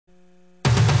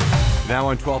Now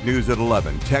on 12 News at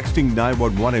 11, texting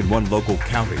 911 in one local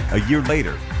county. A year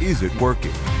later, is it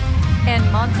working? And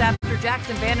months after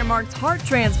Jackson Vandermark's heart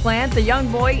transplant, the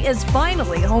young boy is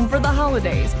finally home for the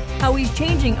holidays. How he's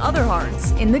changing other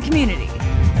hearts in the community.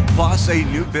 Plus, a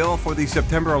new bill for the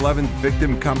September 11th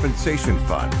Victim Compensation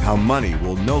Fund. How money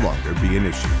will no longer be an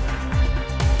issue.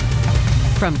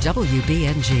 From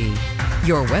WBNG,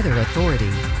 your weather authority,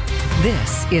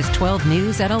 this is 12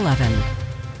 News at 11.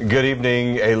 Good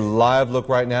evening. A live look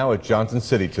right now at Johnson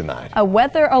City tonight. A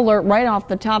weather alert right off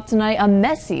the top tonight, a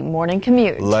messy morning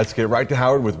commute. Let's get right to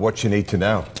Howard with what you need to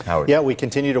know. Howard. Yeah, we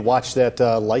continue to watch that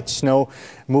light snow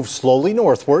move slowly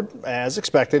northward as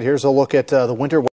expected. Here's a look at the winter